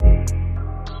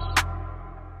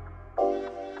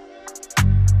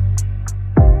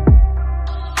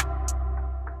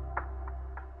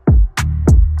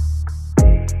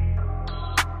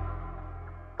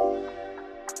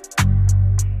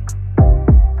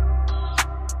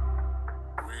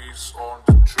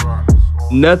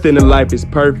Nothing in life is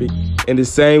perfect, and the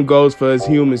same goes for us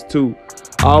humans too.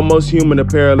 Almost Human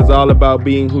Apparel is all about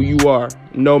being who you are,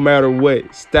 no matter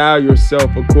what. Style yourself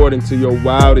according to your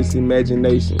wildest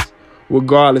imaginations,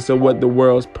 regardless of what the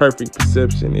world's perfect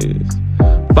perception is.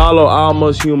 Follow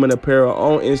Almost Human Apparel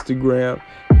on Instagram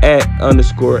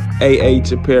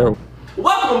 @_AH Apparel.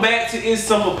 Welcome back to It's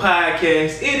Simple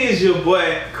Podcast. It is your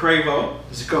boy Cravo.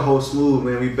 It's your co-host Smooth,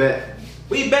 man. We back.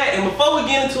 And before we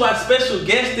get into our special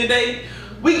guest today,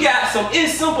 we got some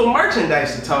It's Simple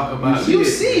merchandise to talk about. You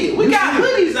see it. We got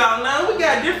hoodies out now. We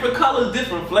got different colors,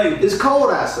 different flavors. It's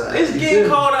cold outside. It's getting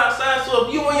cold outside, so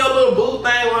if you and your little boo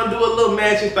thing want to do a little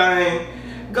matching thing,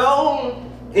 go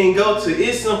to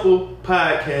It's Simple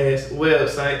Podcast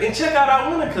website and check out our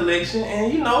winter collection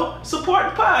and,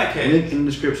 support the podcast. Link in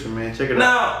the description, man. Check it out.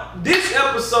 Now, this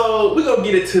episode, we're going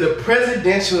to get into the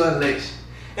presidential election.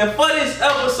 And for this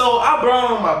episode, I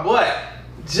brought on my boy,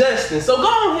 Justin. So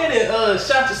go ahead and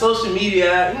shout your social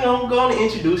media out. Go on and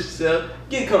introduce yourself.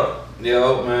 Get coming.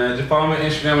 Yo, man. Just follow me on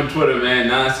Instagram and Twitter, man.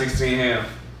 916ham.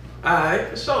 Alright,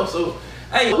 for sure. So,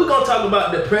 hey, we're going to talk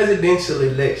about the presidential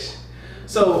election.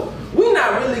 So, we're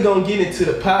not really going to get into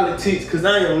the politics because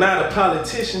I am not a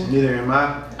politician. Neither am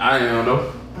I. I am,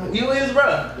 though. You is,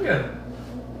 bro. Yeah.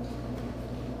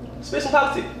 Spit some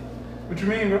politics. What you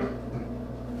mean, bro?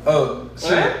 Oh,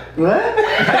 shit. What?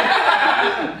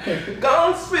 Go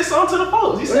on, spit some to the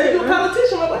folks. You say you're a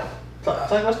politician, my boy.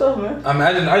 Talk my stuff, man.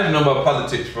 I just know about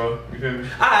politics, bro. You feel me?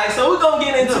 Alright, so we're going to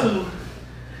get into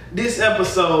this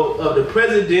episode of the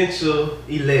presidential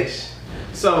election.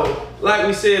 So, like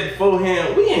we said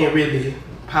beforehand, we ain't really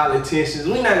politicians.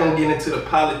 We're not going to get into the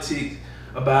politics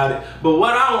about it. But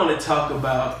what I want to talk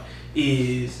about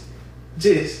is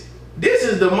just, this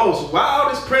is the most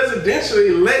wildest presidential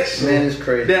election, Man, it's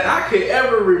crazy, that I could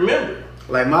ever remember.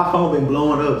 Like, my phone been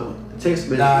blowing up. Text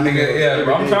been. Nah, nigga, yeah,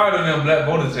 bro. I'm tired of them black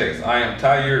voter texts. I am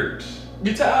tired.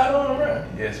 You tired of them, bro?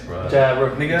 Yes, bro. Tired,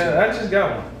 bro. Nigga, I just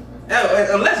got one.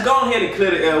 Let's go ahead and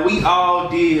clear the air. We all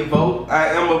did vote. I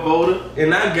am a voter,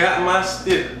 and I got my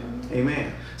sticker.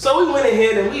 Amen. So we went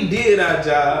ahead and we did our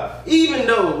job, even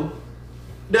though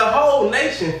the whole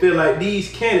nation feel like these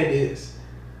candidates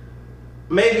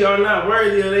maybe are not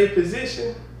worthy of their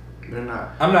position. They're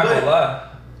not. I'm not gonna lie.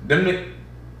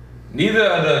 Neither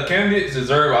of the candidates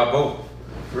deserve our vote.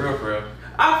 For real.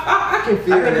 I can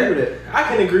feel I can that. agree with that. I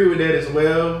can agree with that as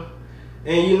well.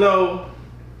 And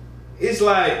it's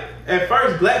like at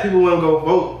first black people wouldn't go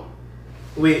vote,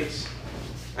 which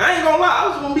I ain't gonna lie, I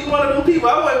was gonna be one of them people.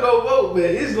 I wouldn't go vote, but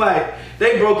it's like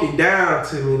they broke it down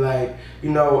to me, like,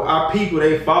 our people,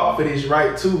 they fought for this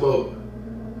right to vote.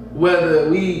 Whether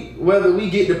we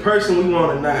get the person we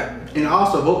want or not. And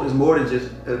also, voting is more than just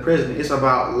the president. It's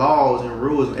about laws and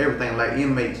rules and everything, like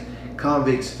inmates,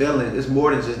 convicts, felons. It's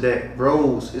more than just that.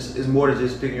 Roles. It's more than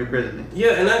just picking your president.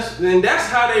 Yeah, and that's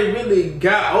how they really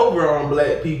got over on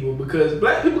black people, because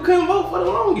black people couldn't vote for the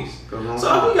longest. So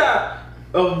if we got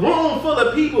a room full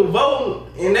of people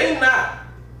voting and they not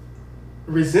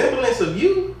resemblance of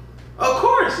you, of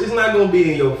course it's not gonna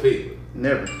be in your favor.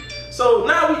 Never. So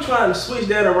now we trying to switch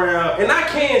that around, and I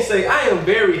can say I am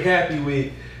very happy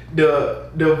with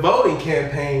the voting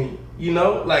campaign.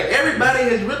 Like everybody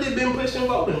has really been pushing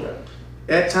voting, bro.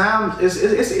 At times,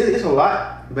 it's a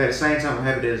lot, but at the same time, I'm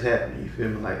happy that it's happening. You feel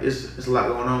me? Like it's a lot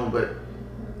going on, but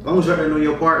as long as you already know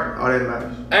your part, all that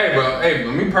matters. Hey,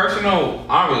 bro, me personal,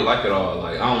 I don't really like it all.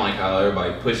 Like, I don't like how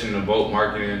everybody pushing the vote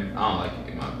marketing. I don't like it,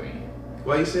 in my opinion.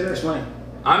 Why you say that? Explain.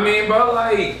 I mean, bro,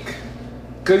 like,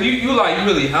 cause you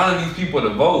really hounding these people to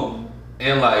vote,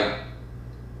 and like,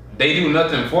 they do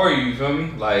nothing for you. You feel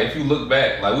me? Like, if you look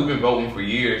back, like, we've been voting for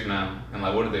years now, and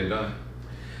like, what have they done?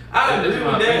 I agree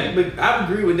with that, but I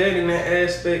agree with that in that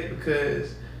aspect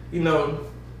because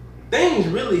things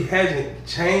really hasn't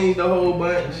changed a whole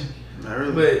bunch. Not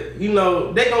really. But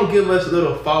they gonna give us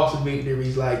little false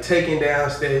victories like taking down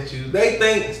statues. They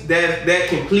think that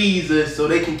can please us, so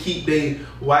they can keep their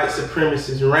white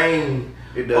supremacist reign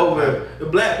over the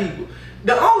black people.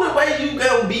 The only way you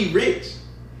gonna be rich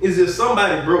is if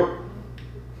somebody broke.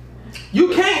 You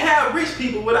can't have rich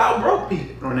people without broke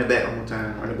people. Run that back one more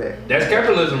time. Run it back. That's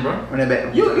capitalism, bro. Run that back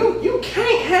one more time. You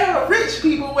can't have rich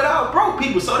people without broke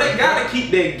people, so they gotta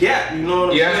keep that gap. You know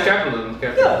what I'm saying? Yeah, it's capitalism.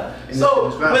 Yeah. So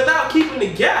without keeping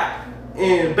the gap,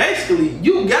 and basically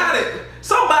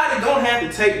somebody gonna have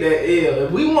to take that L.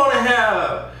 If we want to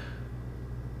have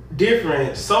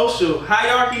different social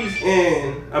hierarchies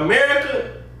in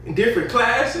America, in different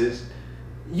classes,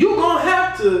 you gonna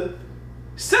have to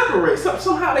separate.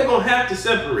 Somehow they're gonna have to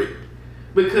separate,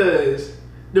 because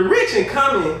the rich and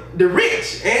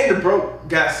the broke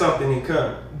got something in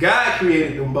common. God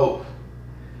created them both.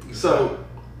 So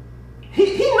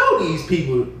he know these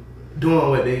people doing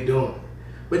what they doing.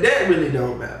 But that really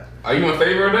don't matter. Are you in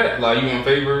favor of that? Like, you in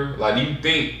favor? Like, do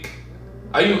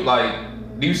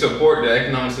you support the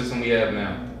economic system we have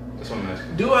now? That's what I'm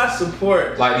asking. Do I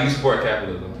support? Like, do you support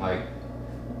capitalism? Like,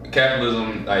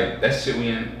 capitalism, like, that's shit we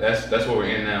in. That's what we're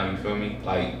in now. You feel me?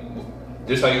 Like,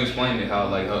 just how you explained it,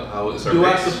 how it's a Do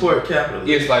rich. I support capitalism?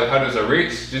 It's like how there's a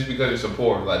rich just because it's a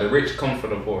poor. Like, the rich come for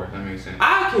the poor. That makes sense.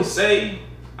 I can say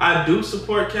I do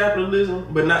support capitalism,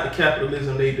 but not the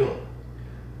capitalism they doing.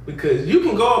 Because you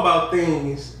can go about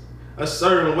things a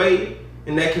certain way,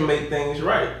 and that can make things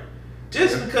right.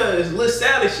 Just because Lil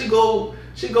Sally, she go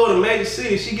to Magic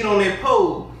City, she get on that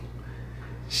pole,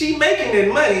 she making that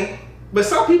money, but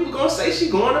some people gonna say she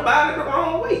going about it the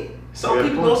wrong way. Some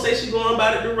people gonna say she going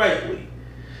about it the right way.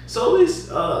 So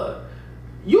it's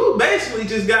you basically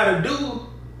just gotta do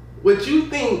what you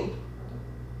think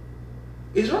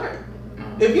is right.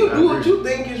 If you do what you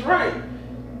think is right,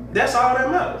 that's all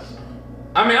that matters.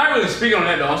 I mean, I really speak on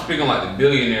that though. I'm speaking like the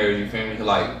billionaires, you feel me?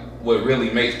 Like what really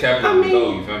makes capitalism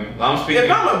go, you feel me? Like, I'm speaking.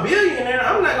 If I'm a billionaire,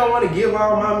 I'm not gonna want to give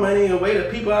all my money away to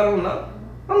people I don't know.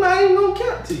 I'm not even gonna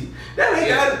count to you. That ain't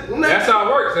that's how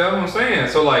it works. That's what I'm saying.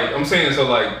 So like,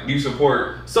 do you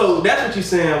support? So that's what you're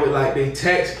saying with like they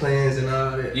tax plans and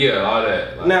all that. Yeah, all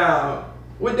that. Like, now,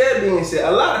 with that being said,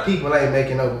 a lot of people ain't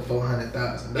making over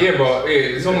 $400,000. Yeah, bro.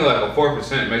 It's only like a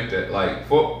 4% make that. Like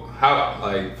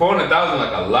 $400,000,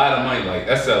 like a lot of money. Like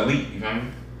that's the elite. You feel me?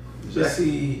 But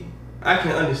see, I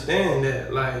can understand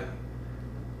that. Like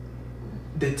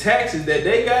the taxes that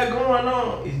they got going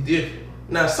on is different.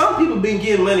 Now, some people been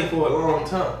getting money for a long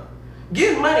time.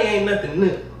 Getting money ain't nothing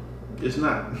new. It's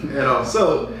not at all.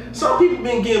 So some people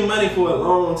been getting money for a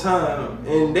long time,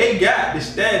 and they got the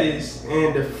status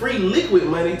and the free liquid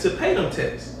money to pay them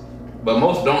taxes. But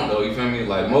most don't though. You feel me?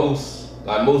 Most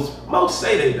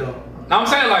say they don't. I'm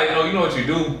saying like you know what you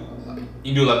do.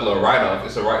 You do like a little write off.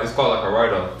 It's called like a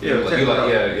write off. You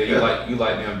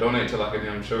donate to like a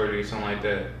damn charity or something like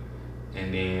that,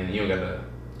 and then you gonna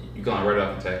write it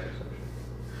off in taxes.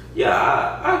 Yeah,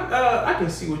 I can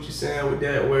see what you're saying with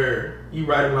that, where you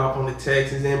writing off on the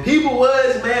taxes, and people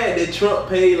was mad that Trump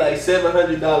paid like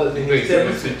 $700 in his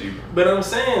taxes. But I'm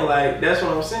saying, like, that's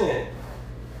what I'm saying.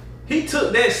 He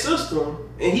took that system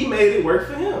and he made it work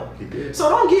for him. He did. So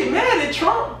don't get mad at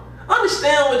Trump.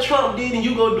 Understand what Trump did and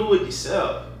you go do it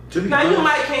yourself. Now you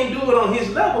might can't do it on his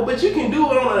level, but you can do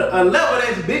it on a level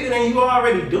that's bigger than you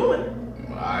already doing it.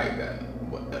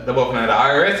 The both had the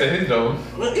IRS at his door.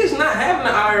 It's not having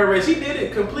the IRS. He did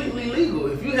it completely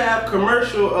legal. If you have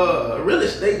commercial real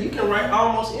estate, you can write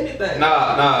almost anything.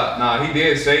 Nah. He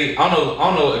did say, I don't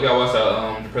know if y'all watched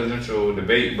the presidential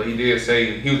debate, but he did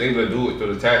say he was able to do it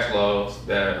through the tax laws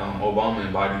that Obama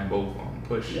and Biden both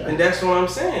pushed. And that's what I'm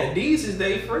saying. These is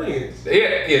their friends.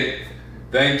 Yeah.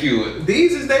 Thank you.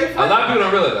 These is their friends. A lot of people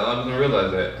don't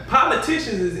realize that.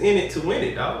 Politicians is in it to win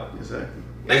it, dog. Exactly.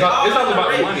 It's all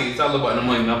about the money. It's all about the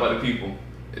money, not about the people.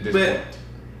 But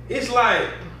it's like,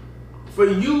 for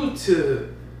you to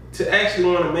actually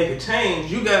want to make a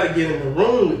change, you got to get in the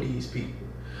room with these people.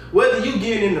 Whether you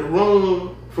get in the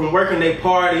room from working their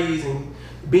parties and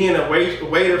being a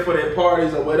waiter for their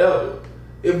parties or whatever,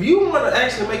 if you want to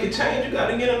actually make a change, you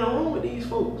got to get in the room with these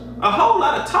folks. A whole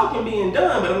lot of talking being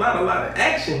done, but not a lot of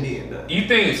action being done. You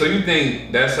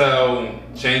think that's how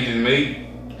change is made?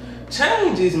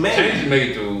 Change is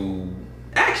made through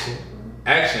action.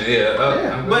 Action,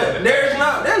 yeah. But there's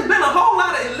been a whole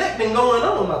lot of electing going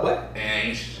on, my boy.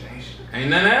 Ain't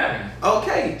nothing happening.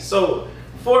 Okay, so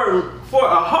for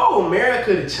a whole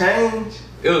America to change,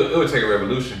 it would take a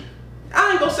revolution.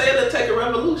 I ain't gonna say it'll take a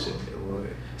revolution. It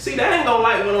would. See, they ain't gonna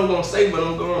like what I'm gonna say, but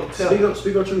I'm gonna tell you.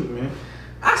 Speak up truth, man.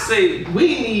 I say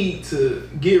we need to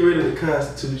get rid of the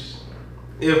Constitution.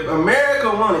 If America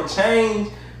want to change,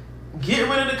 get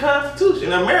rid of the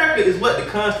Constitution. America is what the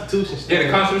Constitution stands for. Yeah,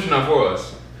 the Constitution not for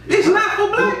us. It's not for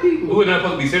black people. We were not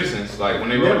supposed to be citizens. Like when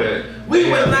they wrote that. We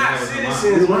were not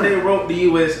citizens when they wrote the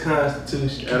U.S.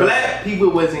 Constitution. Black people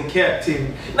was in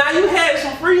captivity. Now you had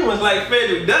some free ones like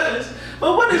Frederick Douglass,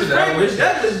 but what is Frederick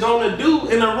Douglass gonna do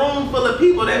in a room full of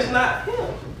people that's not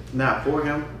him? Not for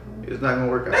him. It's not gonna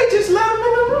work out. They just let him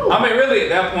in the room. I mean, really, at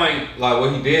that point, like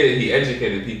what he did, he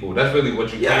educated people. That's really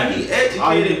what you. Yeah, he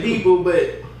educated people,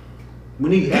 but we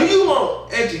need. Do you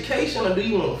want education or do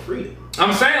you want freedom?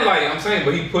 I'm saying,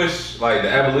 but he pushed like the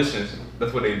abolitionists.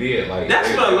 That's what they did. Like that's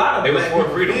what a lot of black people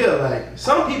freedom. feel like.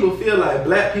 Some people feel like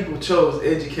black people chose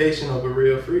education over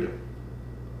real freedom.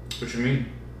 What you mean?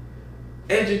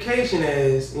 Education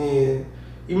as in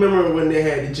you remember when they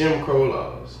had the Jim Crow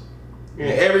laws, and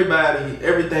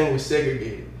everything was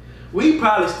segregated. We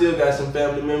probably still got some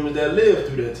family members that lived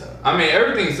through that time. I mean,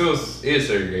 everything still is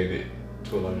segregated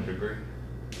to a large degree.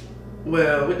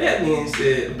 Well, with that being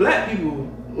said, black people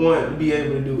want to be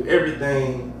able to do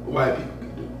everything white people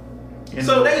could do. And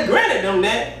So they granted them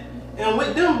that, and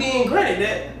with them being granted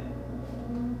that,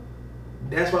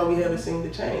 that's why we haven't seen the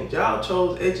change. Y'all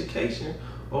chose education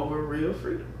over real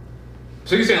freedom.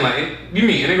 So you saying like you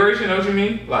mean integration? Know what you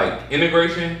mean? Like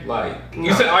integration? Like you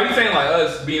No. said? Are you saying like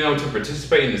us being able to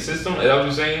participate in the system? Is that what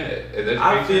you're saying?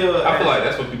 I feel like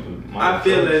that's what people. I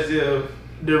feel as if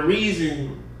the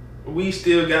reason we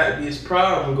still got this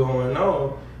problem going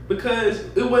on because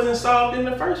it wasn't solved in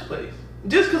the first place.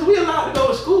 Just because we allowed to go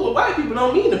to school with white people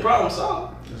don't mean the problem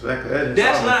solved. exactly.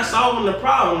 That's not solving the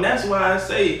problem. That's why I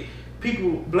say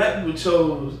black people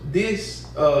chose this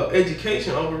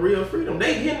education over real freedom.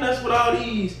 They hitting us with all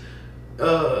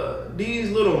these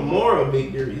little moral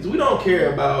victories. We don't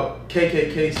care about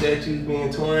KKK statues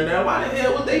being torn down. Why the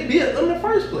hell was they built in the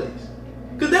first place?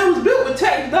 Because they was built with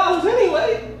tax dollars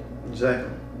anyway. Exactly.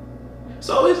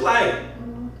 So it's like,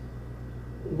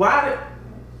 why?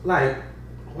 Like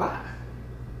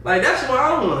that's what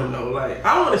I want to know. Like,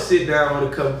 I want to sit down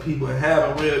with a couple people and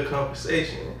have a real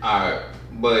conversation. Alright,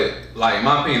 but like in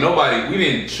my opinion, we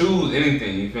didn't choose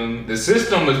anything. You feel me? The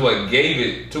system is what gave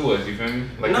it to us. You feel me?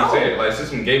 Like No. you said, like the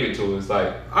system gave it to us.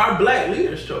 Like, Our black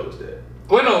leaders chose that.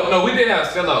 well, no, we did have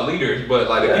sellout leaders, but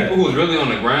like the Yeah. people who was really on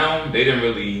the ground, they didn't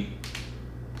really.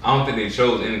 I don't think they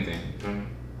chose anything. You feel me?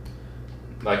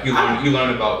 Like you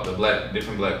learn about the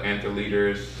different Black Panther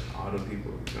leaders, all the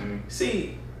people. You feel me?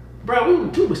 See, bro,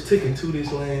 we was taken to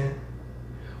this land.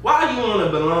 Why you want to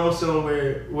belong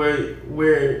somewhere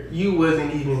where you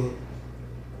wasn't even,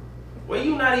 where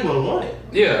you not even wanted?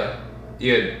 Yeah,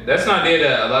 that's not there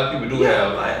that a lot of people do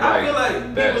have. Like, I feel like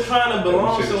people that's- trying to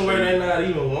belong that shit is somewhere true. they're not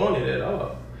even wanted at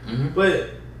all. Mhm. But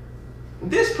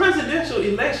this presidential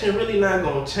election really not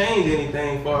gonna change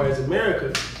anything as far as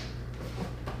America.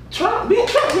 Trump being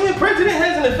president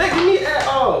hasn't affected me at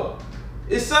all.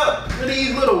 It's up for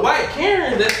these little white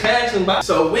Karens that's passing by.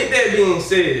 So with that being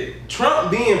said, Trump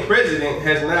being president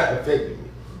has not affected me.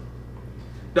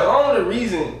 The only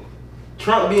reason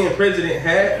Trump being president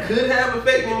could have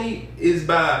affected me is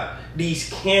by these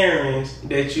Karens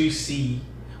that you see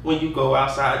when you go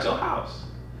outside your house.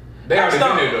 They already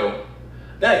That's been there though.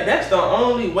 That's the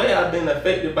only way I've been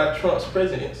affected by Trump's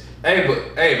presidency. Hey, bro.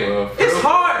 for It's real.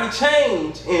 hard to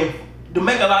change and to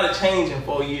make a lot of change in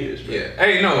 4 years. Bro. Yeah.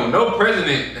 Hey, no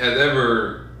president has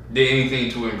ever did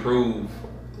anything to improve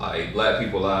like black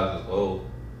people's lives as well.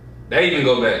 They even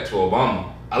go back to Obama.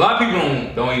 A lot of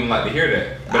people don't even like to hear that.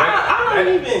 But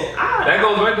that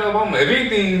goes right to Obama. If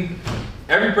anything,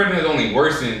 every president has only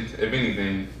worsened, if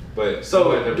anything. But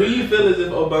So, do you feel as if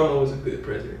Obama was a good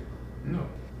president? No.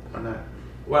 Why not?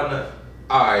 Why not?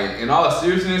 Alright, in all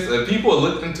seriousness, if people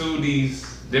look into these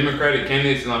Democratic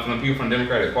candidates and like from the people from the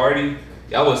Democratic Party,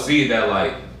 y'all will see that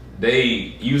like they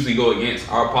usually go against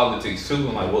our politics too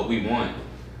and like what we want.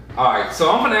 Alright,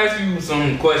 so I'm gonna ask you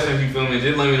some questions, you feel me?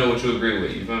 Just let me know what you agree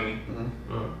with, you feel me?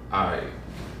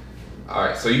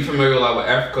 Alright, so you familiar like with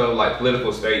Africa, like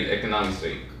political state, economic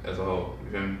state as a whole,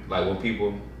 you feel me? Like what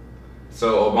people.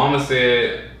 So Obama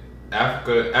said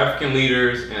African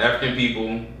leaders and African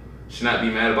people should not be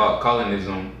mad about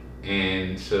colonism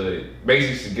and should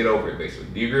get over it, basically.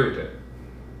 Do you agree with that?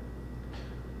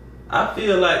 I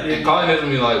feel like And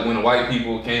colonism is like when the white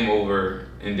people came over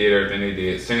and did everything they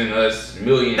did, sending us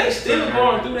millions. they still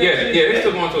going through that. Yeah, to this they day.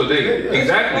 still going through a day. Yeah, yeah. They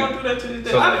Exactly. still going through that to this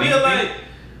day. So, I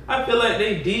like, feel like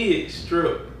they did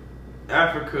strip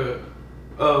Africa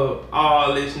of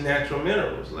all its natural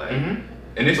minerals. Like, Mm-hmm.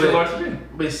 And they still are today.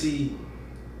 but see,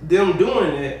 them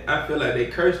doing it, I feel like they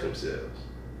cursed themselves.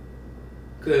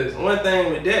 Cause one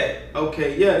thing with that,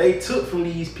 okay, yeah, they took from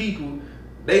these people.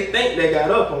 They think they got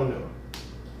up on them,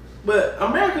 but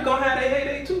America gonna have their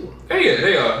heyday too. Yeah,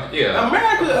 they are. Yeah.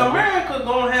 America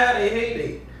gonna have their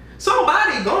heyday.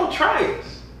 Somebody gonna try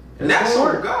us. And that's gonna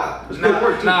on work. God. It's gonna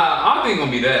work too. I don't think it's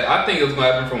gonna be that. I think it's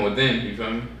gonna happen from within. You feel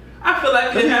me? I feel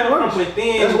like That's it happened worse. from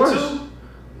within That's worse. too,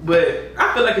 but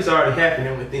I feel like it's already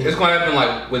happening within. It's gonna happen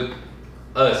like with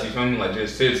us. You feel me? Like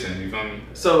just citizens. You feel me?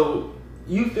 So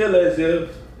you feel as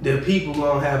if the people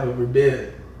gonna have a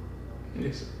rebellion.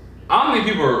 Yes. I don't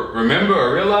think people remember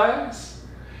or realize,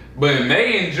 but in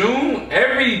May and June,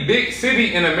 every big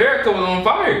city in America was on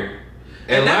fire.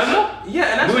 And Atlanta, that's New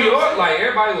what I'm York, saying. like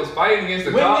everybody was fighting against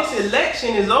the When cops. this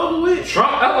election is over with,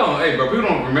 Trump, hey bro, people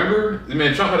don't remember.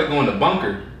 Man, Trump had to go in the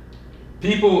bunker.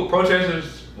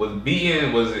 Protesters was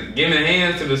giving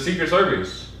hands to the Secret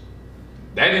Service.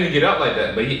 That didn't get out like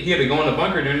that, but he had to go in the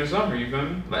bunker during the summer. You feel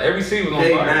me? Like every city was on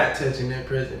They fire. not touching that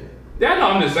president. Yeah, no,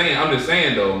 I'm just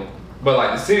saying though. But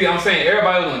like the city, I'm saying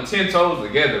everybody was on 10 toes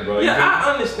together, bro. You Yeah, feel me?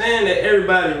 I understand that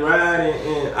everybody riding,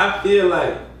 and I feel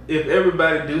like if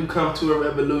everybody do come to a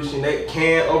revolution, they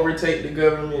can overtake the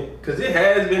government, because it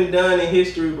has been done in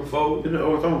history before. You know,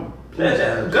 overthrown.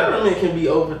 That government can be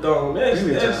overthrown.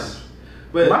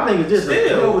 But my thing is this: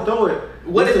 if you overthrow it,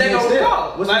 what is that going to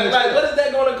cause? What's Like, what is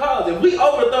that going to cause? If we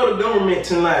overthrow the government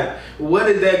tonight, what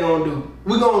is that going to do?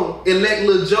 We going to elect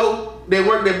Lil Joe that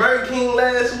worked at Burger King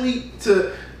last week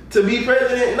to be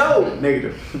president? No.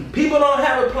 Negative. People don't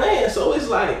have a plan, so it's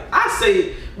like, I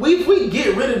say, if we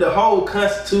get rid of the whole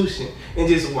Constitution and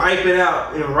just wipe it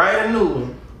out and write a new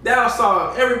one, that'll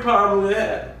solve every problem we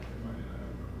have.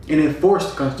 And enforce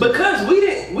the Constitution. Because we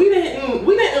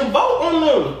didn't vote on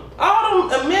them. All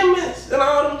them amendments and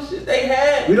all them shit they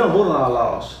had. We don't vote on our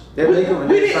laws. We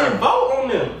didn't vote on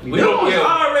them. We Them don't, was yeah.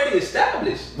 already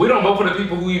established. We don't vote for the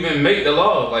people who even make the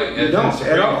law, like in the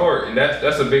Supreme Court, and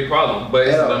that's a big problem. But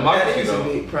it's a That democracy is a though.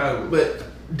 big problem. But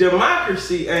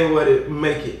democracy ain't what it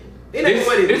make it. It ain't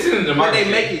This isn't what democracy. they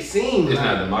make it seem It's like.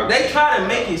 not democracy. They try to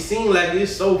make it seem like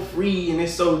it's so free and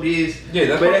it's so this. Yeah,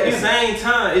 that's but what at I'm the same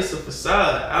time, it's a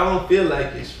facade. I don't feel like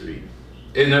it's free.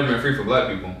 It's never been free for black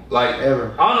people. Like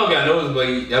Ever. I don't know if y'all know this,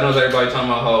 but y'all know everybody talking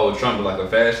about how Trump is like a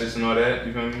fascist and all that.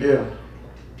 You feel me? Yeah.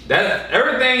 That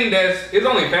everything it's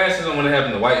only fascism when it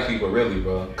happens to white people, really,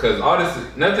 bro. Cause all this,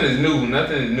 nothing is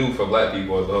new for black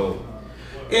people as a whole.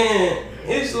 And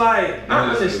it's like,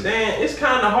 I understand, it's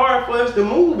kind of hard for us to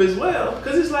move as well.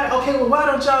 Because it's like, okay, well, why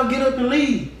don't y'all get up and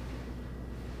leave?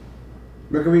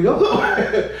 Where can we go?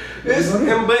 But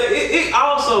it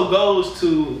also goes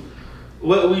to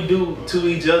what we do to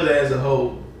each other as a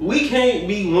whole. We can't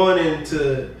be wanting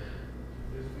to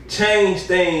change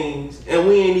things and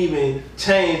we ain't even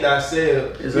changed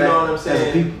ourselves. Exactly. You know what I'm As a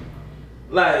saying? people.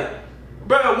 Like,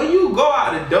 bro, when you go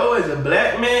out the door as a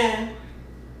black man,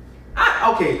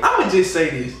 I'm gonna just say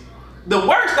this. The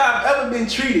worst I've ever been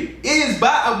treated is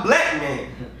by a black man.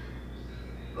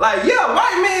 Like, yeah,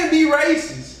 white men be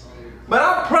racist, but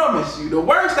I promise you, the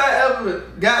worst I ever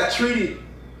got treated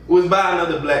was by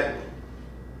another black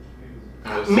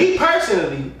man. Me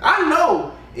personally, I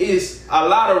know it's a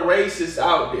lot of racists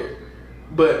out there,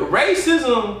 but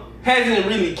racism hasn't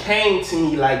really came to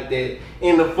me like that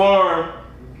in the form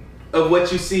of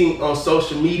what you see on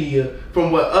social media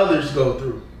from what others go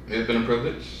through. It's been a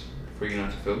privilege for you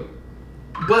not to feel it.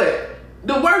 But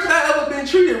the worst I ever been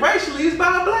treated racially is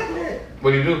by a black man.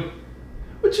 What do you do?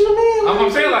 What you mean? I'm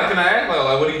saying, like, can I ask,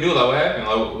 like, what do you do? Like, what happened?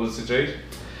 Like, what was the situation?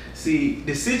 See,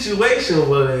 the situation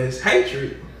was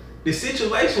hatred. The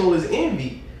situation was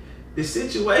envy. The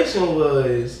situation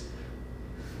was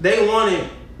they wanted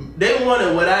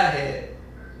what I had.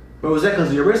 But was that because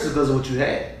of your race or because of what you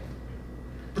had?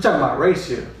 We're talking about race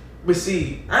here. But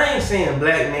see, I ain't saying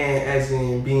black man as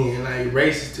in being like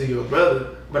racist to your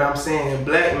brother, but I'm saying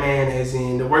black man as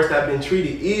in the worst I've been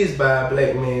treated is by a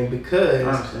black man because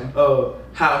of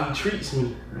how he treats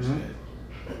me.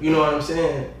 Mm-hmm. You know what I'm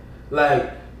saying?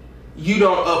 Like, you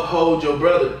don't uphold your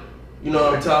brother. You know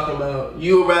what I'm talking about?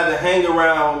 You would rather hang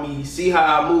around me, see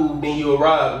how I move, than you'll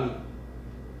rob me.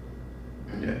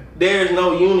 Yeah. There's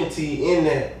no unity in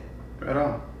that. Right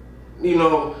on. You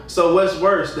know, so what's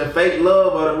worse, the fake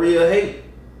love or the real hate?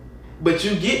 But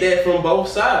you get that from both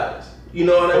sides. You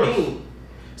know what I mean?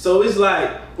 So it's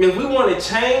like, if we want to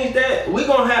change that, we're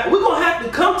gonna have to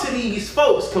come to these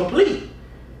folks complete.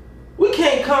 We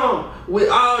can't come with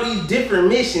all these different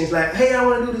missions like, hey, I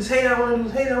want to do this, hey, I want to do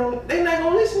this, hey, I want to. They're not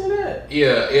gonna listen to that.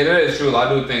 Yeah, that is true. I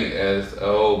do think as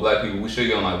old black people, we should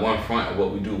get on like one front of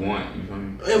what we do want. You feel me?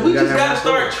 And we just gotta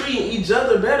start treating each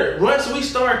other better. Once we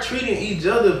start treating each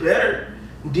other better,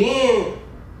 then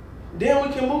we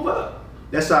can move up.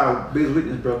 That's our biggest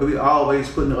weakness, bro. Because we always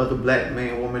putting the other black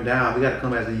man, woman down. We got to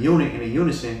come as a unit in a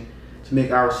unison to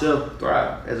make ourselves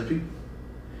thrive as a people.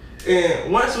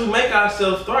 And once we make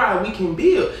ourselves thrive, we can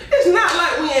build. It's not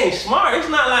like we ain't smart. It's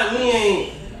not like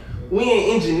we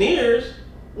ain't engineers.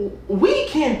 We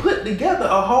can put together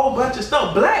a whole bunch of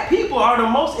stuff. Black people are the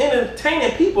most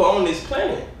entertaining people on this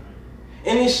planet.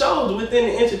 And it shows within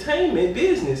the entertainment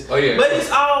business. Oh, yeah. But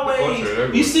it's always,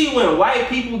 you see when white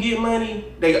people get money,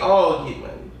 they all get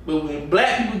money. But when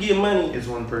black people get money, it's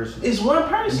one person. It's one And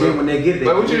person. then when they get it,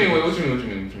 But what you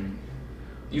mean?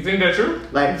 You think that's true?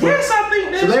 Like, Yes, I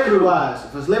think that's celebrity true. wise,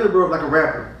 if a celebrity broke like a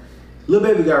rapper, Lil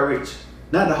Baby got rich.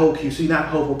 Not the whole QC, not the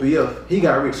whole OPF. He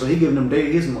got rich, so he giving them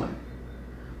his money.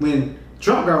 When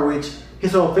Trump got rich,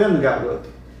 his whole family got wealthy.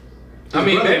 I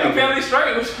mean, baby family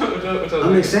straight. What's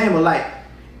I'm just saying, but like,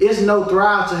 it's no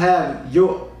thrive to have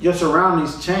your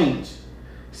surroundings change.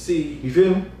 See, You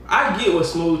feel me? I get what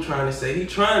Smooth trying to say. He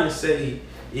trying to say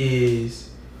is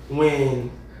when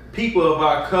people of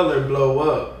our color blow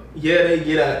up, yeah, they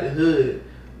get out the hood.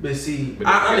 But see,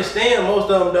 I understand most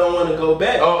of them don't want to go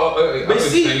back. But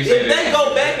see, if they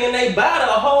go back and they buy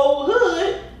the whole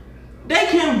hood, they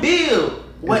can build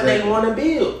what they want to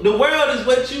build. The world is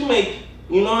what you make.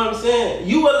 You know what I'm saying?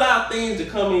 You allow things to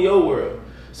come in your world.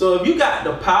 So if you got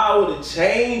the power to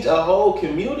change a whole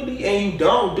community and you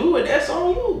don't do it, that's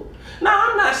on you.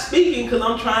 Now, I'm not speaking because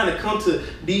I'm trying to come to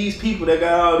these people that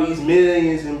got all these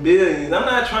millions and billions. I'm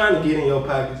not trying to get in your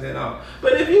pockets at all.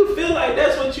 But if you feel like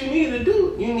that's what you need to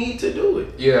do, you need to do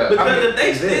it. Yeah. Because if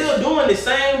they still doing the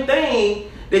same thing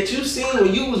that you seen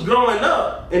when you was growing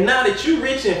up, and now that you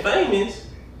rich and famous,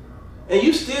 and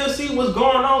you still see what's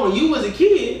going on when you was a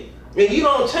kid, and you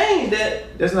don't change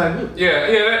that, that's not good. Yeah,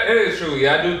 that is true.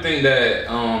 Yeah, I do think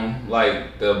that,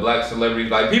 like the black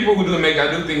celebrities, like people who do make, I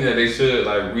do think that they should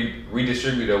like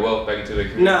redistribute their wealth back into the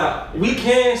community. Now, we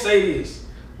can say this: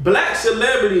 black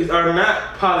celebrities are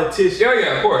not politicians.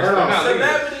 Yeah, of course.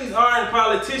 Celebrities aren't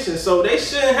politicians, so they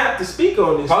shouldn't have to speak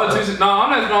on this. Politicians? No,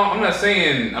 I'm not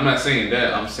saying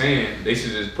that. I'm saying they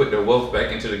should just put their wealth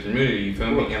back into the community. You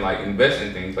feel me? And like invest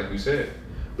in things, like you said.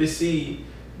 But see,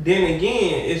 then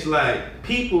again, it's like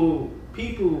people.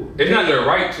 It's not their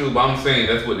right to, but I'm saying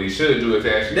that's what they should do if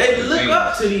they actually. They look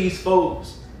up to these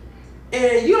folks,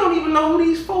 and you don't even know who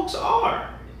these folks are.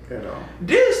 At all.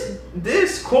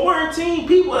 This quarantine,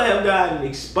 people have gotten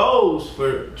exposed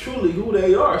for truly who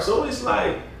they are. So it's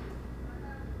like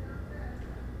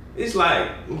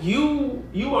you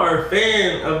are a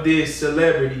fan of this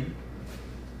celebrity,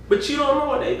 but you don't know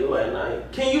what they do at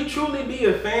night. Can you truly be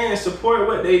a fan, support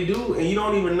what they do, and you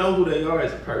don't even know who they are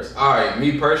as a person? All right,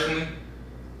 me personally,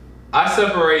 I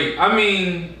separate. I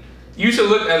mean, you should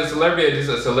look at a celebrity as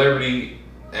just a celebrity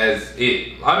as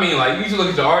it. I mean, like, you should look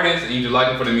at the artist and you just like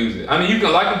them for the music. I mean, you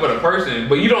can like them for the person,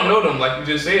 but you don't know them, like you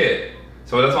just said.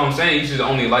 So that's what I'm saying. You should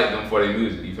only like them for their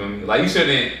music. You feel me? Like you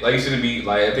shouldn't be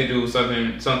like, if they do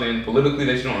something politically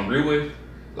that you don't agree with.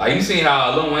 Like, you seen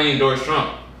how Lil Wayne endorsed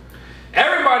Trump.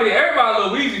 Everybody a Lil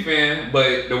Weezy fan,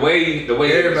 but the way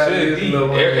Everybody it is should be. a Lil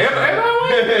Wayne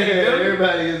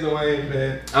Everybody is a Wayne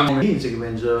fan. He didn't take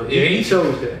advantage of. Yeah, He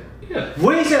chose that. Yeah.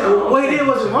 What he said, what he did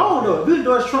wasn't wrong though. If you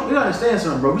endorse Trump, you gotta understand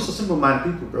something, bro. We so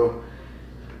simple-minded people, bro.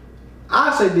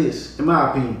 I say this, in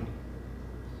my opinion.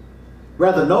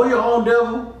 Rather know your own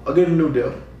devil or get a new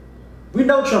devil. We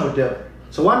know Trump a devil.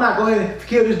 So why not go ahead and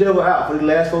kill this devil out for the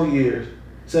last 4 years?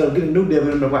 So get a new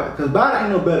devil in the White House. Because Biden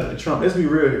ain't no better than Trump. Let's be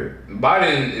real here.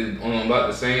 Biden is on about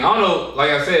the same. I don't know,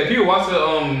 like I said, if you watch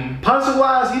the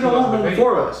policy-wise, he don't want nothing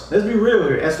for us. Let's be real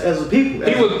here. As a people.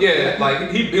 He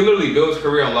literally built his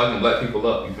career on locking black people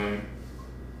up, you feel me?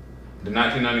 The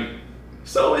 1994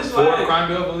 So it's like crime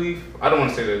bill, I believe. I don't want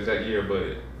to say the exact year,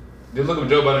 but just look up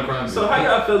Joe Biden crime bill. So how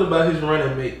y'all feel about his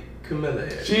running mate, Camilla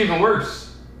Harris? She even worse.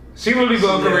 She literally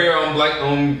built a career on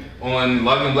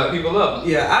locking black people up.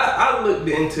 Yeah, I looked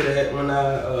into that when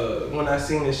I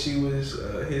seen that she was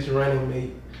his running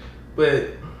mate, but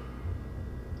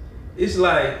it's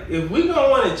like if we gonna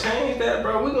want to change that,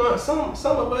 bro, we gonna some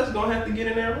of us gonna have to get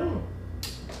in that room.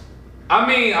 I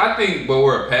mean, I think, but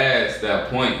we're past that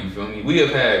point. You feel me? We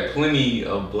have had plenty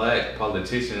of black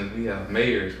politicians. We have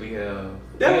mayors. We have.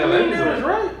 That was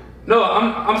right. No,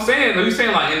 I'm saying, are you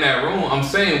saying like in that room? I'm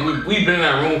saying we've been in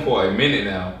that room for a minute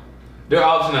now. They're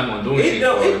obviously not going to do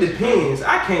anything. It depends.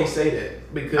 I can't say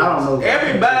that because I don't know.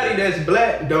 Everybody that's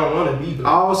black don't want to be black.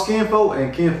 All skinfolk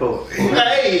and kinfolk.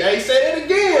 Hey, say it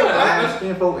again. All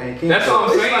skinfolk and kinfolk. That's what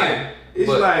I'm saying. It's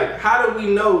like, how do we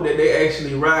know that they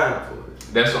actually ride for us?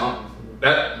 That's what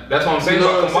I'm saying.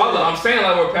 I'm saying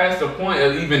like we're past the point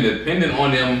of even depending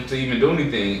on them to even do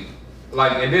anything.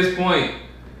 Like at this point,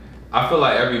 I feel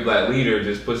like every black leader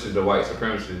just pushes the white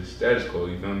supremacist status quo,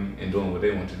 you feel me, and doing what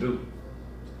they want to do.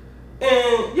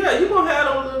 And yeah, you gonna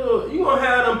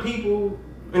have them people,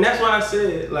 and that's why I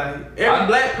said like every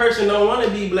black person don't want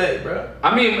to be black, bro.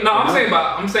 I mean, no,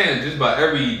 I'm saying just about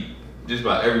every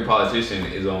politician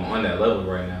is on that level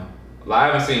right now. Like I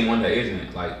haven't seen one that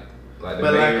isn't like the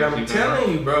but like I'm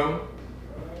telling you, bro,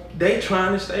 they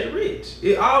trying to stay rich.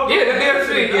 It all that's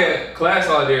it. Yeah, class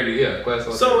solidarity.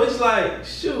 So it's like,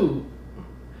 shoot,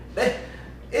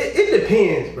 it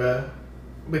depends, bro,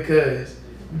 because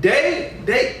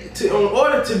in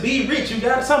order to be rich,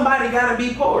 somebody gotta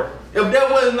be poor. If there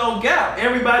was no gap,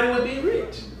 everybody would be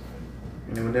rich.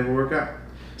 And it would never work out.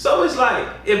 So it's like,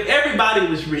 if everybody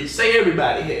was rich, say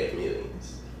everybody had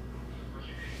millions,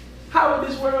 how would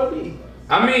this world be?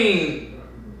 I mean,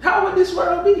 How would this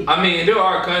world be? I mean, there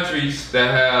are countries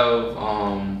that have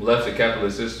left the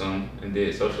capitalist system and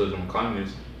did socialism and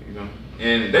communism, you know,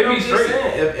 and they I'm be just straight.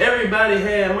 saying, if everybody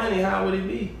had money, how would it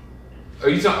be? Are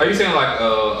you saying like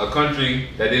a country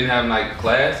that didn't have like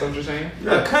class? What you're saying?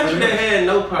 A country that had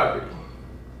no poverty.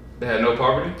 That had no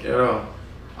poverty. At all.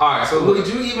 All right, so Would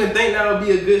you even think that would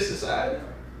be a good society?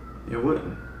 It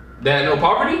wouldn't. that had no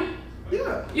poverty.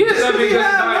 Yeah. Yes, Just that'd be a because you good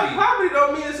have society. no poverty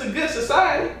don't mean it's a good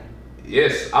society.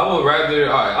 Yes, I would rather.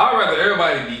 All right, I'd rather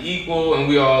everybody be equal and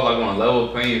we all like on a level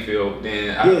playing field than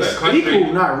a Yes, country.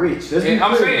 equal, not rich. Let's be And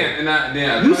I'm clear. saying, and then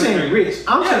a You country- saying rich?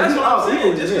 I'm Yeah, saying that's we what all I'm saying.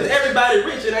 equal. Just yes. because everybody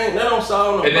rich, that don't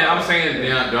solve no And then I'm problem.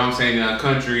 saying, I'm saying in a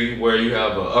country where you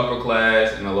have an upper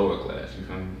class and a lower class. You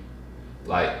feel me?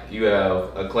 Like you have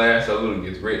a class of who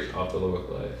gets rich off the lower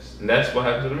class, and that's what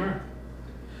happens in America.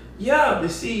 Yeah, but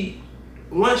see,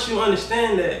 once you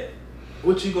understand that,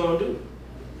 what you gonna do?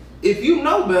 If you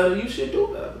know better, you should do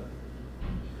better.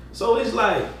 So it's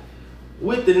like,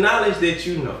 with the knowledge that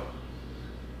you know,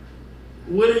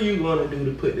 what are you gonna do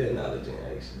to put that knowledge in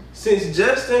action? Since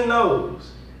Justin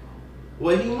knows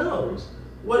what he knows,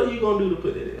 what are you gonna do to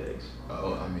put it in action?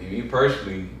 Oh, I mean, me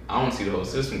personally, I don't see the whole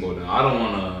system go down. I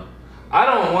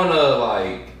don't wanna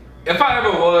like. If I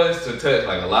ever was to touch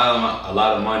like a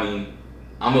lot of money,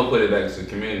 I'm gonna put it back to the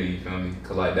community. You feel me?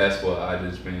 Cause like that's what I've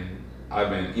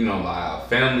been, you know, like I have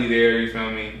family there. You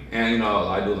feel me? And you know,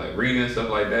 I do like reading and stuff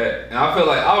like that. And I feel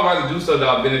like I'd rather do stuff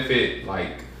that'll benefit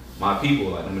like my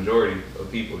people, like the majority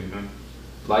of people. You feel me?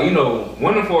 Like, you know,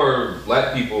 1 in 4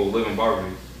 black people live in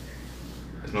poverty.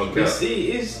 There's no But cap.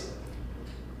 see, it's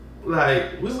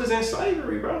like we was in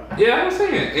slavery, bro. Yeah, I'm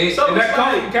saying, and, So and that it's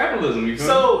comes like- from capitalism. You feel me?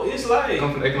 So it's like,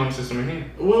 Come from the economic system in here.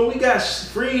 when we got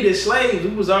freed as slaves, we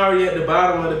was already at the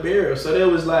bottom of the barrel. So there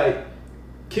was like,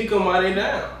 kick them while they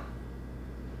down.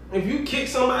 If you kick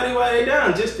somebody while they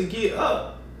down just to get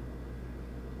up,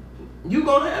 you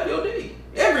gonna have your day.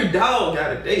 Every dog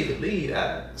got a day to lead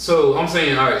out. So I'm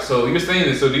saying, all right. So you're saying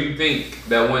this. So do you think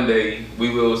that one day we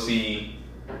will see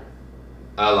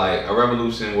like a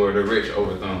revolution where the rich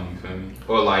overthrown? You feel me?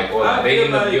 Or like I they feel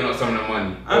end up like- giving up some of their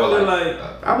money. I or feel like,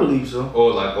 like- I believe so.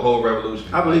 or like a whole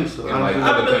revolution. I believe so. In like I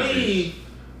other I countries. believe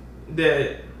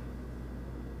that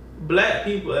black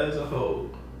people as a whole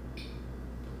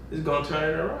is gonna turn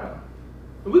it around.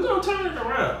 We're gonna turn it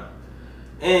around.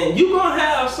 And you gonna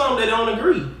have some that don't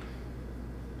agree.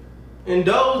 And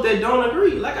those that don't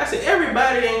agree, like I said,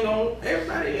 everybody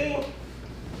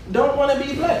don't want to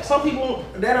be black. Some people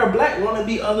that are black want to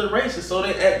be other races, so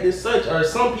they act as such. Or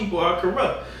some people are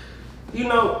corrupt. You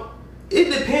know,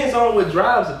 it depends on what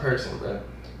drives a person, bro.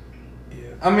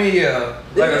 I mean, yeah.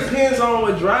 It depends on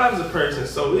what drives a person,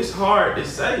 so it's hard to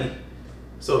say.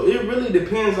 So it really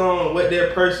depends on what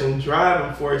that person's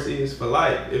driving force is for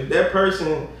life. If that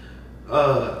person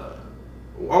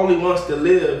only wants to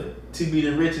live to be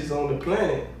the richest on the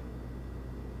planet,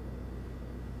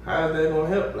 how is that gonna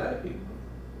help black people?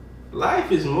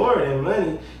 Life is more than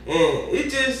money, and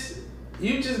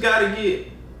you just gotta get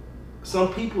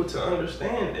some people to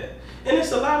understand that. And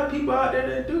it's a lot of people out there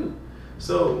that do.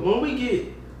 So when we get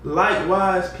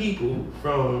likewise people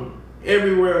from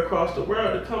everywhere across the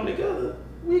world to come together,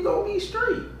 we gonna be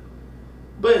straight.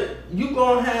 But you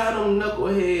gonna have them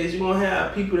knuckleheads, you gonna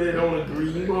have people that don't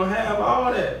agree, you gonna have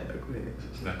all that.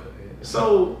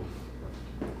 So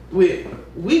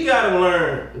we gotta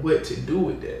learn what to do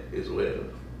with that as well.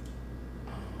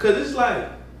 Cause it's like,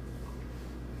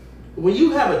 when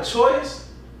you have a choice,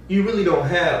 you really don't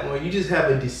have one. You just have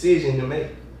a decision to make.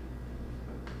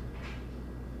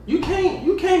 You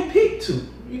can't pick two.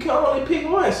 You can only pick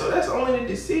one. So that's only the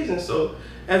decision. So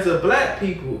as a black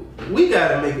people, we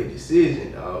gotta make a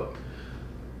decision, dog.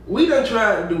 We done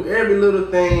tried to do every little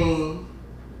thing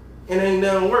and ain't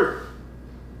done work.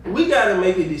 We gotta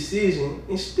make a decision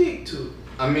and stick to it.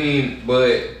 I mean,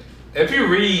 but if you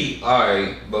read,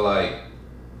 alright, but like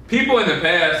people in the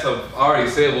past have already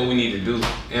said what we need to do,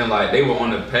 and like they were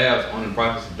on the path, on the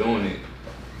process of doing it.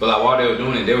 But like while they were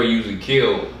doing it, they were usually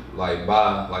killed like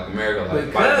by like America,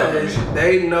 like by the Because government.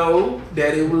 they know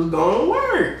that it was gonna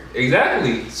work.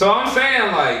 Exactly. So I'm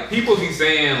saying like people be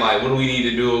saying like what do we need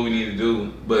to do, what we need to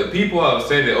do, but people have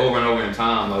said it over and over in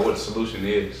time like what the solution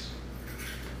is.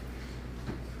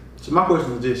 So my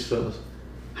question is this, fellas: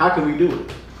 how can we do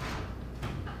it?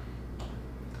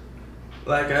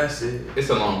 Like I said, It's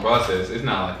a long process. It's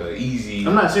not like an easy.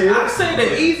 I'm not saying I that. say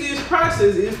the easiest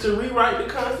process is to rewrite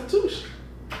the Constitution.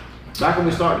 How can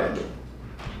we start that though?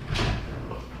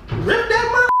 Rip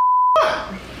that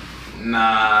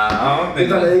Nah, I don't think It's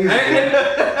not that easy.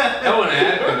 that wouldn't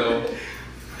happen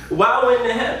though. Why wouldn't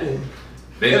it happen?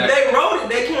 They wrote it,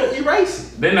 they can't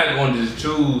erase it. They're not going to just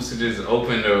choose to just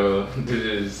open to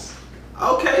just.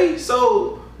 Okay,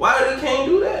 so why they can't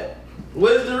do that?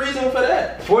 What is the reason for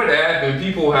that? For that, then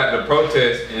people have to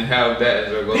protest and have that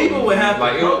as their goal. People would have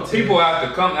to protest. People have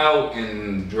to come out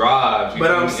and drive.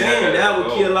 But I'm saying that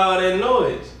would kill all that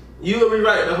noise. You would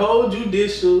rewrite the whole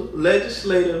judicial,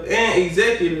 legislative, and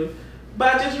executive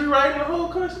by just rewriting the whole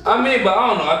constitution. I mean, but I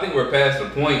don't know. I think we're past the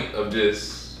point of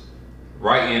just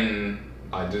writing,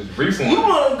 like just reform. You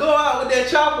want to go out with that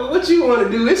chopper? What you want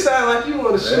to do? It sounds like you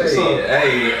want to shoot something.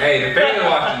 Hey, the fans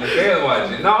watching. The fans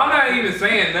watching. No, I'm not even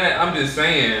saying that. I'm just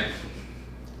saying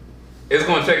it's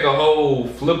gonna take a whole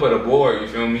flip of the board. You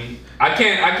feel me? I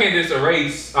can't just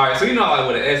erase. All right, so you know, like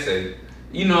with an essay,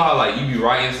 you know how like you be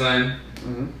writing something,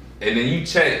 and then you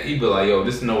check. You be like, yo,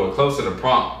 this is nowhere close to the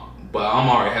prompt. But I'm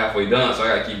already halfway done, so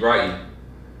I gotta keep writing.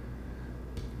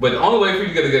 But the only way for you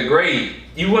to get a good grade,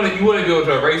 you wouldn't be able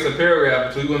to erase a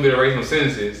paragraph, so you wouldn't be able to erase no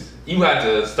sentences. You have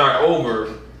to start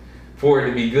over for it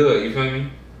to be good. You feel me?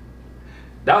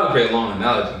 That was a pretty long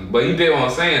analogy, but you get what I'm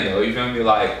saying, though. You feel me?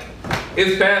 Like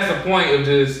it's past the point of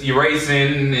just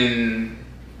erasing and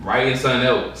writing something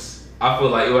else. I feel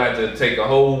like you'll have to take a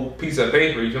whole piece of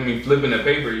paper. You feel me? Flipping the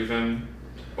paper. You feel me?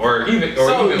 Or you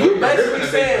basically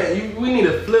saying we need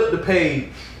to flip the page.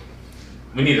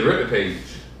 We need to rip the page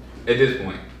at this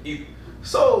point.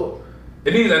 So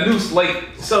it needs a new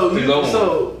slate. So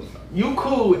you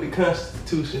cool with the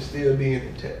Constitution still being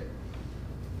intact?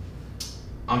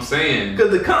 I'm saying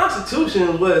because the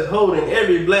Constitution was holding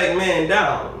every black man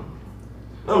down.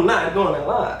 I'm not going to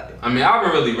lie. I mean, I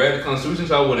haven't really read the Constitution,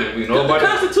 so I wouldn't know about it. The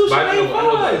Constitution ain't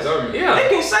for us. Yeah. They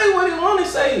can say what they want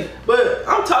to say, but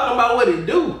I'm talking about what it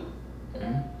do.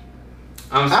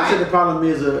 I said the problem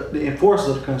is the enforcers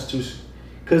of the Constitution.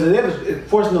 Because if they was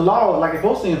enforcing the law like it's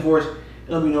supposed to enforce,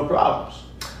 there'll be no problems.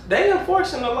 They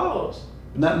enforcing the laws.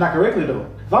 Not correctly, though.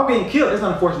 If I'm getting killed, it's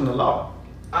not enforcing the law.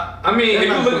 I mean, if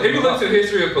you look to the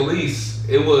history of police,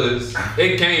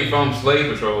 it came from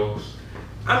slave patrols.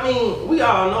 I mean, we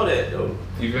all know that, though.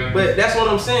 You feel me? But that's what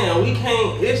I'm saying. We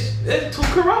can't. It's too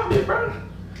corrupted, bro.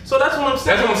 So that's what I'm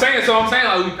saying. That's what I'm saying. So I'm saying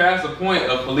like we passed the point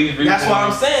of police reform. That's what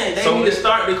I'm saying. They need to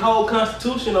start the whole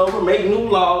Constitution over, make new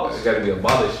laws. It's got to be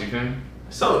abolished. You feel me?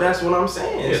 So that's what I'm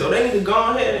saying. Yeah. So they need to go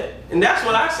ahead, and that's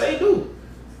what I say do.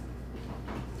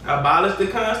 Abolish the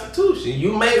Constitution.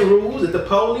 You make rules that the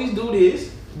police do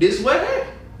this what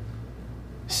happen.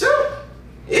 Simple.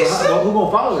 It's simple. Who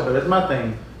gonna follow it though? That's my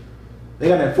thing. They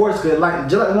gotta enforce it, just like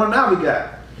the one now we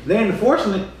got. They ain't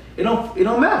enforcing it. It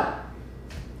don't matter.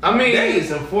 I mean, they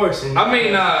is enforcing. I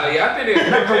mean, I think it's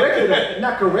not correctly.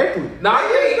 Not correctly.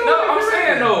 I'm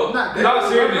saying though. No,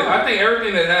 seriously, I think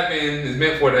everything that happened is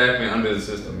meant for it to happen under the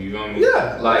system. You feel me?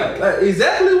 Yeah, like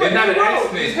exactly what it's not an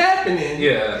accident. Is happening.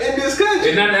 Yeah. In this country,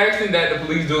 it's not an accident that the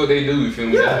police do what they do. You feel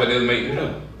me? Yeah. That's what they make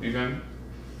them do. You feel me?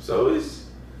 So it's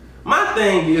my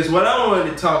thing is what I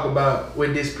wanted to talk about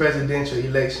with this presidential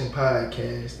election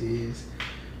podcast is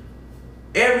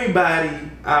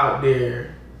everybody out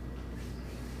there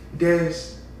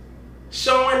that's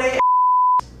showing their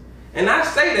and I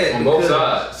say that on both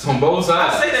sides. On both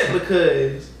sides. I say that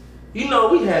because we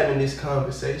having this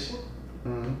conversation.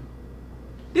 Mm-hmm.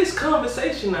 This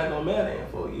conversation not gonna matter in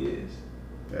 4 years.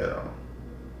 Yeah.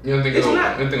 You don't think it's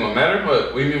gonna matter?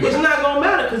 What do you mean by it's that? not gonna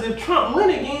matter because if Trump win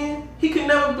again, he could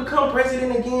never become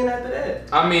president again after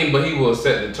that. I mean, but he will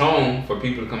set the tone for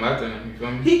people to come after him. You feel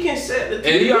me? He can set the tone.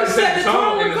 And he already set the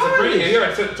tone in the Supreme. And he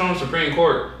already set the tone in the Supreme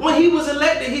Court. When he was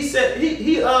elected, he said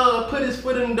he put his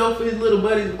foot in the door for his little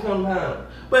buddies to come down.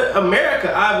 But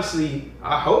America, obviously,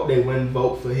 I hope they wouldn't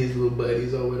vote for his little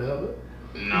buddies or whatever.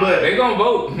 No, but they gonna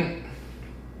vote.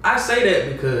 I say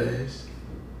that because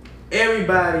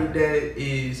everybody that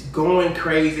is going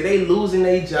crazy, they losing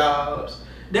their jobs.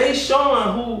 They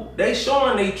showing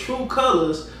their true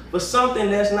colors for something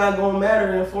that's not gonna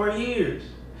matter in 4 years.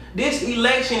 This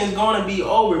election is gonna be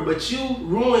over, but you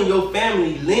ruin your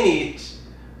family lineage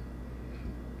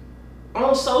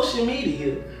on social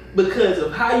media because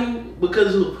of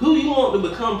who you want to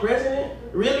become president.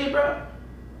 Really, bro?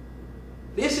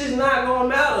 This is not gonna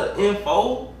matter in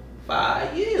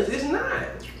 4-5 years. It's not.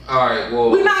 All right,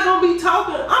 well, we're not gonna be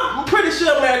talking. I'm pretty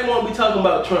sure America won't be talking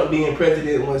about Trump being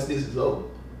president once this is over.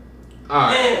 All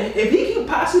right. And if he can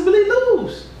possibly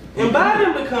lose and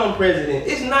Biden become president,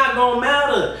 it's not gonna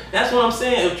matter. That's what I'm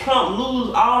saying. If Trump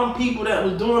lose all them people that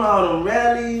was doing all them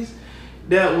rallies,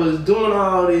 that was doing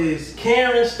all this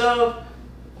Karen stuff,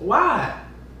 why?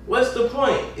 What's the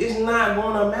point? It's not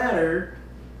gonna matter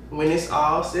when it's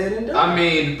all said and done. I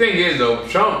mean, the thing is though,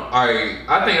 Trump,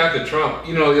 I think after Trump,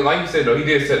 like you said though, he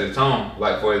did set the tone,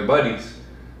 like for his buddies.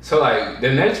 So like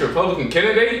the next Republican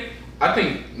candidate, I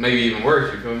think maybe even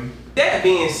worse. You feel me? That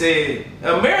being said,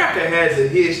 America has a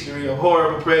history of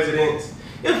horrible presidents.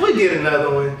 If we get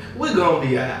another one, we're gonna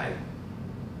be alright.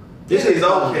 This is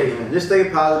okay. Man. Just stay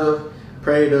positive,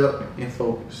 prayed up, and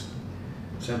focused.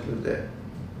 Simple as that.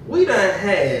 We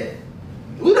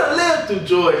done lived through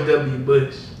George W.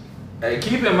 Bush. Hey,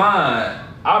 keep in mind,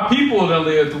 our people done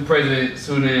lived through presidents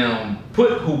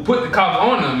who put the cops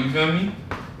on them. You feel me?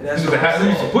 And that's Who what I'm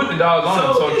used to saying. put the dogs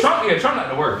on So them. So Trump not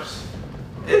the worst.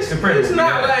 It's Compared to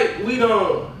not that. like we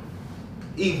don't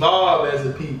evolve as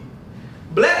a people.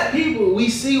 Black people, we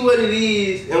see what it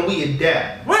is and we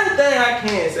adapt. One thing I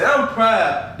can say, I'm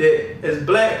proud that as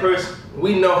black person,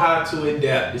 we know how to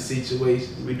adapt to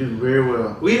situations. We do very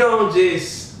well. We don't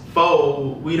just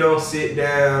fold. We don't sit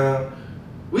down.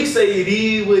 We say it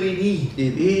is what it is.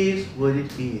 It is what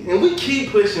it is. And we keep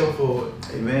pushing forward.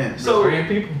 Amen. So Real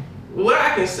people. what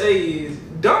I can say is,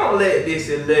 don't let this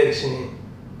election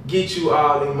get you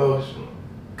all emotional.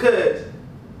 Cause,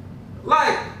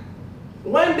 like,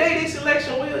 one day this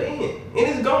election will end. And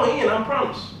it's gonna end, I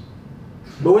promise.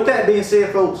 But with that being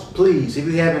said, folks, please, if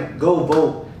you haven't, go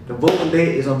vote. The voting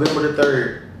date is November the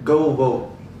 3rd. Go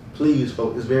vote. Please,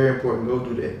 folks. It's very important. Go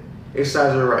do that.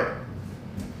 Exercise your right.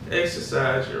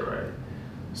 Exercise your right.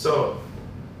 So,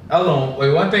 Hold on.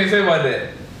 Wait, one thing to say about that.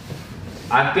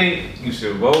 I think you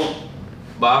should vote,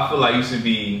 but I feel like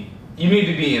you need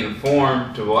to be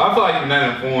informed to vote. I feel like if you're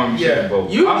not informed, you shouldn't vote.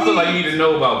 I feel like you need to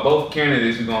know about both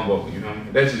candidates you're gonna vote. You know what I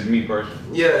mean? That's just me personally.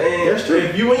 yeah, and That's true.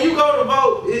 when you go to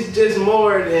vote, it's just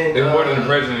more than It's more than the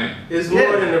president. It's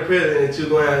more than the president you're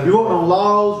gonna have. You vote on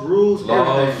laws, rules, everything.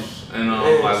 Laws and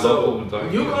And like so local.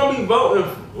 Like, you gonna be voting.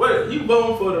 What you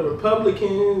voting for the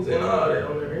Republicans and all that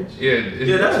on there, ain't you? yeah,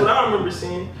 Yeah, that's what I remember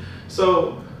seeing.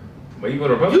 So But you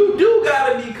vote Republican. you do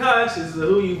gotta be cautious of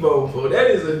who you vote for. That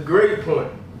is a great point.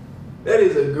 That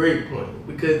is a great point.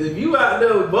 Because if you out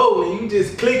there voting and you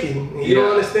just clicking and you don't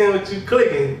Yeah. understand what you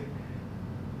clicking,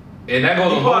 And that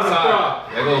goes You on part both of the sides.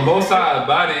 problem. That goes on both sides,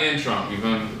 Biden and Trump. You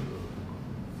feel me?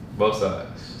 Both sides.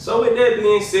 so with that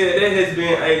being said, that has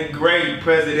been a great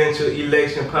presidential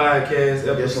election podcast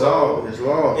episode. It's law. It's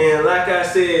law. And like I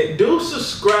said, do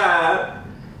subscribe,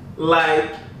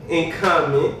 like, and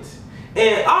comment.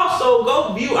 And also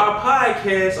go view our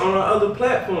podcast on our other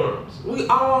platforms. We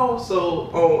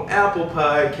also on Apple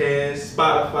Podcasts,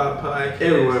 Spotify Podcasts.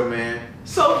 Everywhere, man.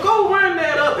 So go run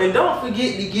that up and don't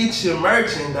forget to get your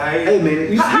merchandise. Hey,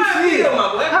 man. You How I see feel, it.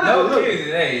 my boy? How- No look. kidding.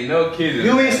 Hey, no kidding.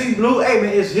 UNC Blue. Hey,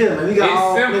 man. It's here, man. We got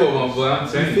all It's simple, flavors. my boy. I'm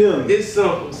You telling you. feel me? It's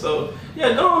simple. So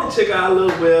yeah, go on and check out our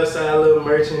little website, our little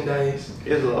merchandise.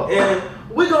 It's law. And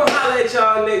we're gonna holler at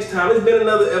y'all next time. It's been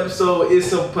another episode. It's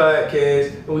some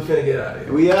podcast, and we finna get out of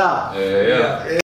here. We out. Yeah. Yeah.